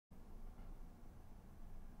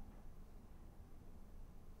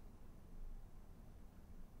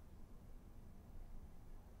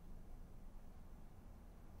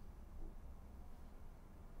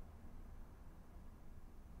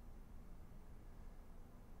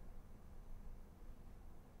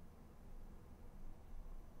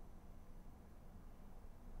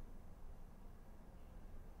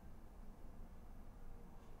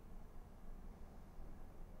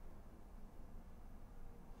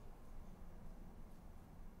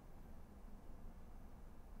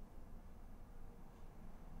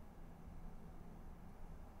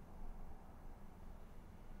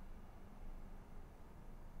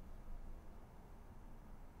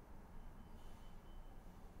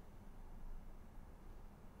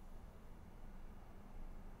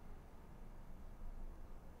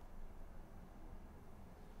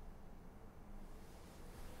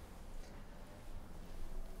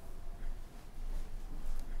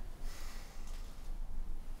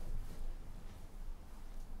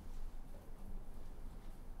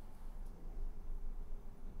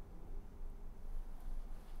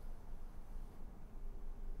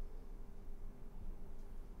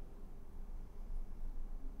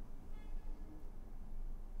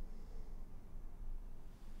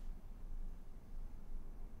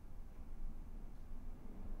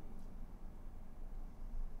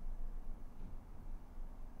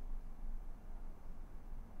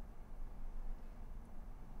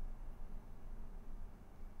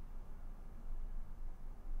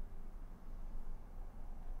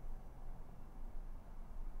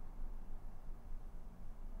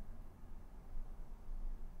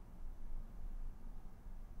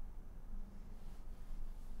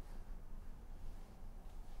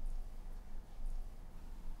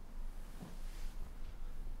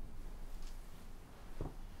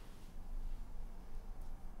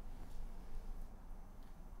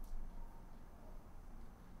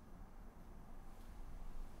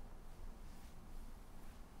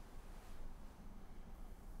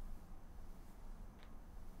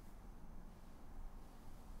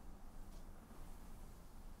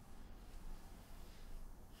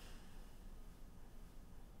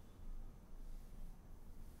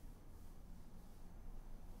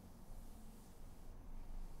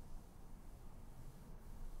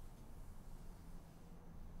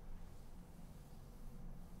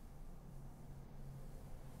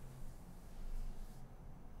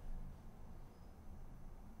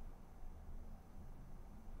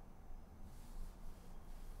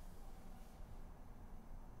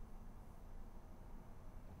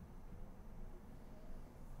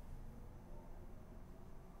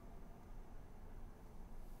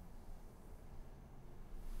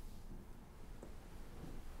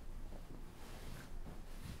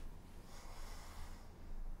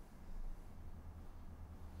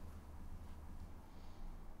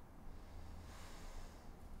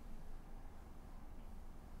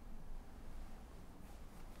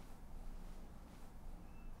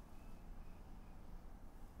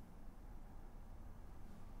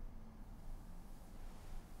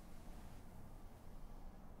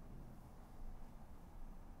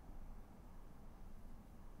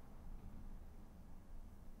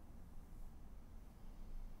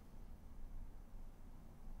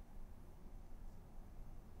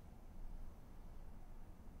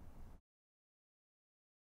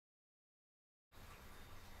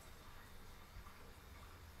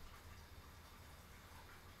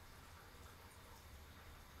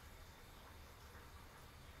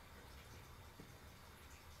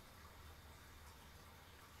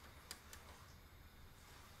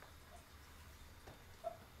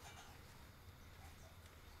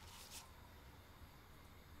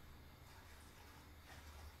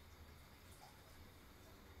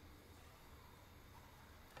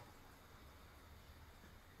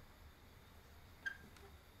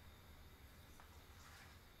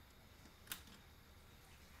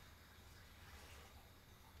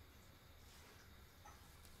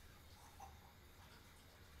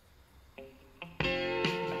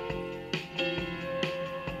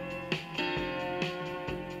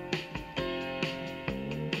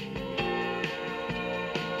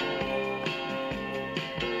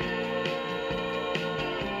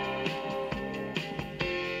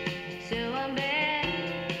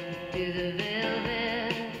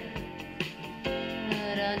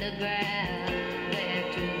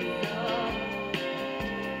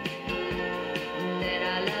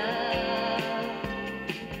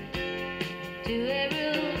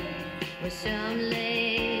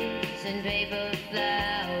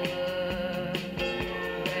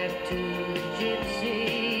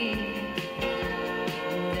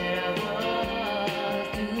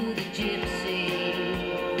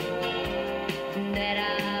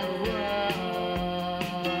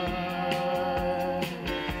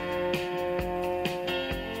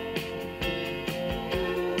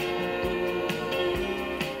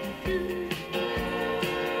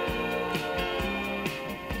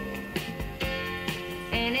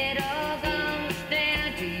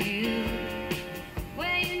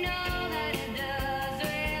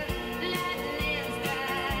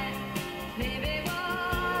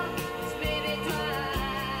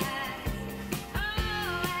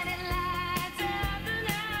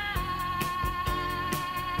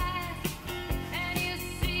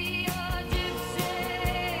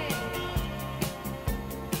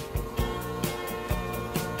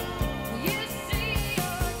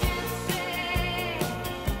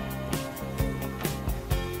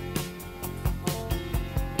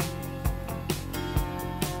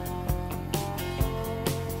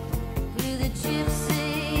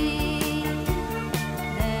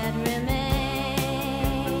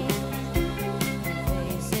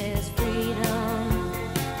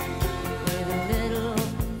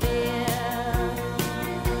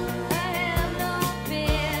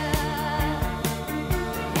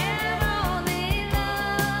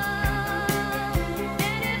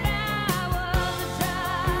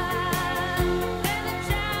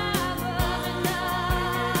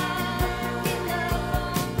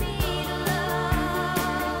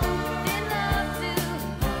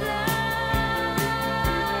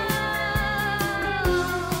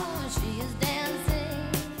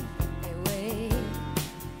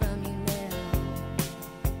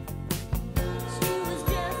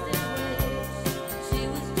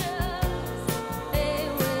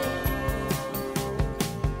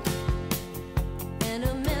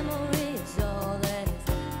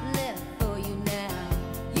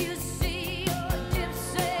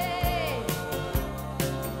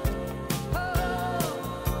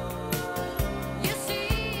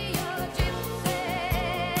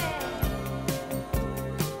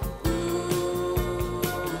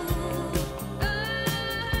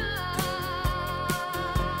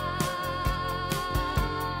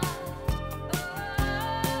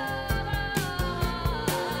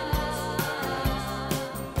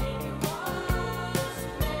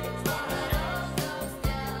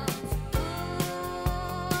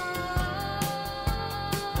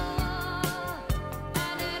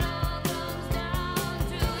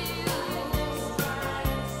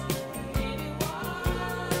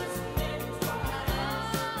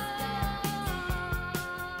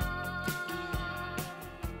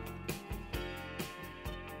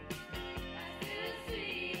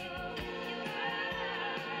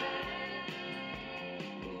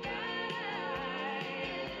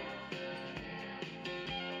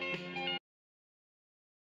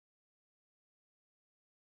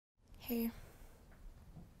Hey.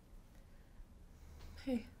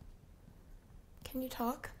 Hey. Can you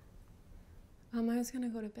talk? I was gonna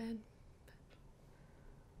go to bed.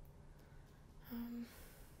 I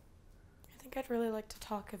think I'd really like to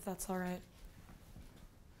talk if that's all right.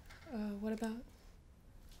 What about?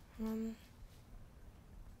 I'm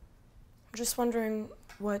just wondering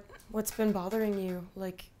what's been bothering you.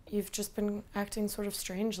 Like, you've just been acting sort of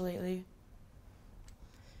strange lately.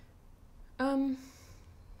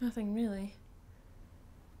 Nothing really.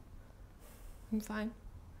 I'm fine.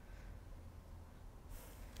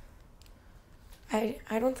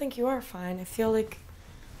 I don't think you are fine. I feel like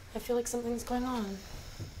something's going on.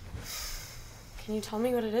 Can you tell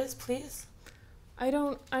me what it is, please? I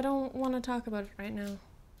don't want to talk about it right now.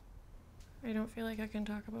 I don't feel like I can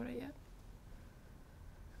talk about it yet.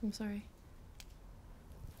 I'm sorry.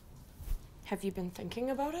 Have you been thinking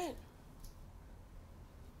about it?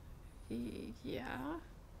 Yeah.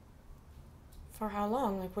 For how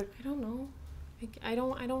long? Like, what? I don't know. I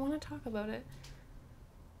don't want to talk about it.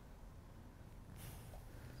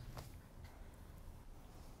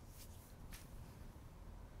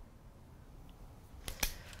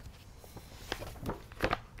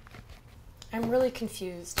 I'm really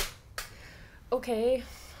confused. Okay.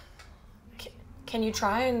 Can you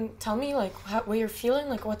try and tell me, like, what you're feeling?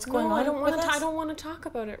 Like, what's going on? I don't want with to. us? I don't want to talk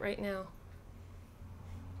about it right now.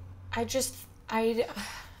 I've just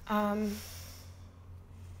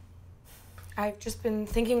been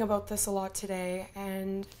thinking about this a lot today,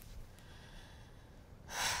 and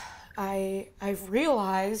I've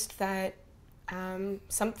realized that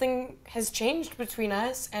something has changed between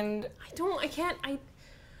us, and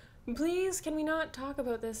Please, can we not talk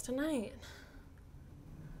about this tonight?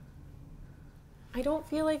 I don't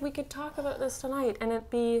feel like we could talk about this tonight and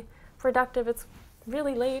it be productive. It's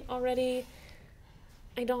really late already.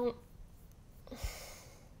 I don't...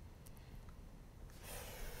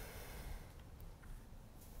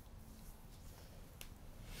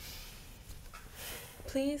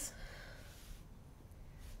 Please?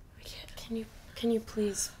 I can't. Can you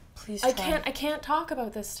please try? I can't talk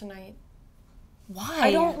about this tonight. Why?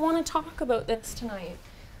 I don't want to talk about this tonight.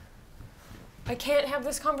 I can't have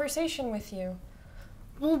this conversation with you.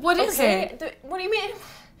 Well, what is it? What do you mean?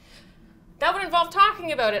 That would involve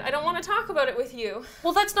talking about it. I don't want to talk about it with you.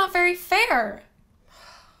 Well, that's not very fair.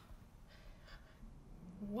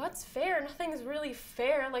 What's fair? Nothing's really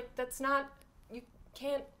fair. Like, that's not... You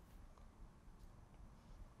can't...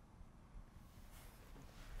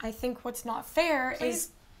 I think what's not fair is...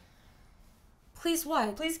 Please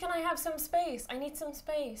what? Please, can I have some space? I need some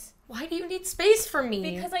space. Why do you need space from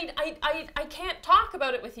me? Because I can't talk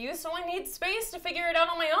about it with you, so I need space to figure it out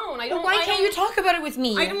on my own. Why can't you talk about it with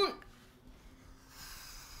me?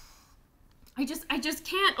 I just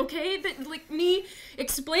can't, okay? That, like, me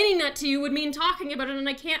explaining that to you would mean talking about it, and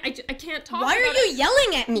I can't talk Why about it. are you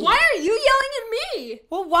yelling at me? Why are you yelling at me?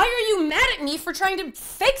 Well, why are you mad at me for trying to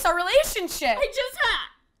fix our relationship?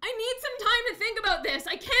 I need some time to think about this.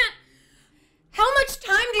 I can't. How much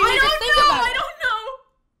time do you need to think about it? I don't know.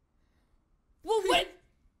 Well, what?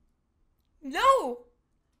 No.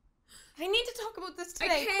 I need to talk about this today.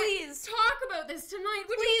 I can't please talk about this tonight.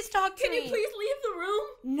 Please talk to me. Can you please leave the room?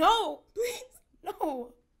 No. Please.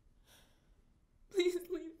 No. Please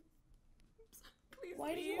leave. Please.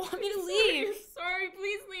 Why do you leave. want me to I'm leave? Sorry.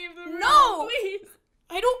 Please leave the room. No. Please.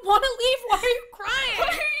 I don't want to leave. Why are you crying? Why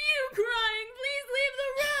are you crying? Please leave the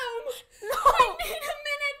room. No. I need a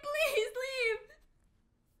minute. Please leave.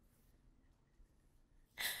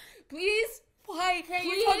 Please. Why can't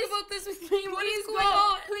you talk about this with me? What is going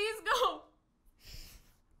on? Please go.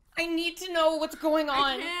 I need to know what's going on.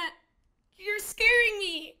 I can't. You're scaring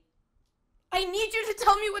me. I need you to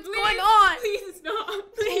tell me what's going on. Please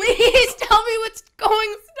stop. Please tell me what's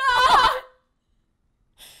going on.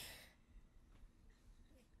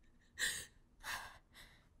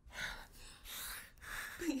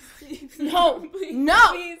 Stop. Please. No. Please.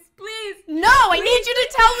 No. Please. No, I need you to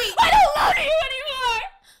tell me. I don't love you anymore.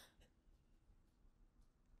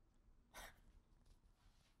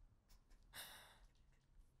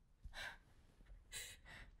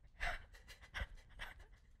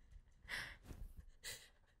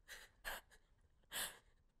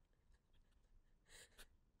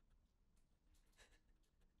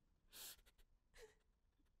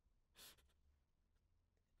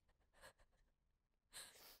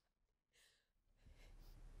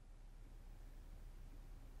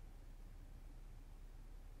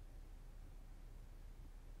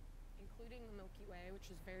 Including the Milky Way, which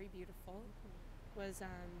is very beautiful, was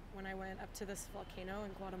when I went up to this volcano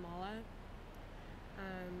in Guatemala.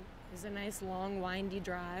 It was a nice, long, windy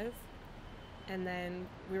drive. And then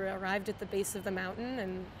we arrived at the base of the mountain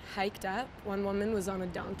and hiked up. One woman was on a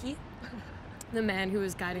donkey. The man who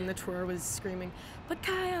was guiding the tour was screaming,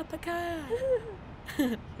 "Pakaya, Pakaya!"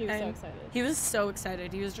 He was so excited. He was so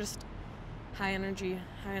excited. He was just high energy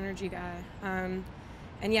guy. And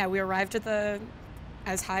yeah, we arrived at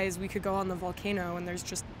as high as we could go on the volcano, and there's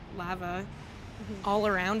just lava all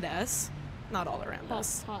around us. Not all around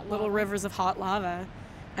us. Hot little lava. rivers of hot lava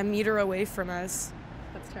a meter away from us.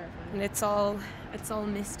 That's terrifying. And it's all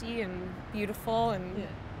misty and beautiful, and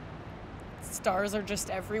stars are just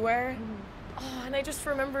everywhere. Oh, and I just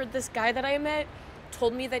remembered this guy that I met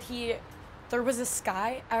told me that there was a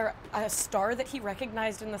star that he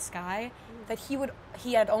recognized in the sky that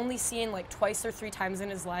he had only seen like twice or 3 times in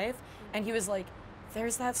his life, and he was like,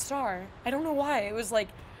 "There's that star." I don't know why. I was like,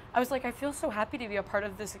 I feel so happy to be a part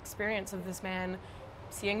of this experience of this man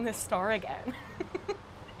seeing this star again.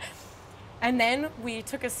 And then we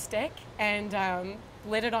took a stick and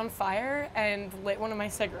lit it on fire and lit one of my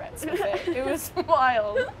cigarettes with it. It was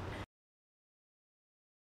wild.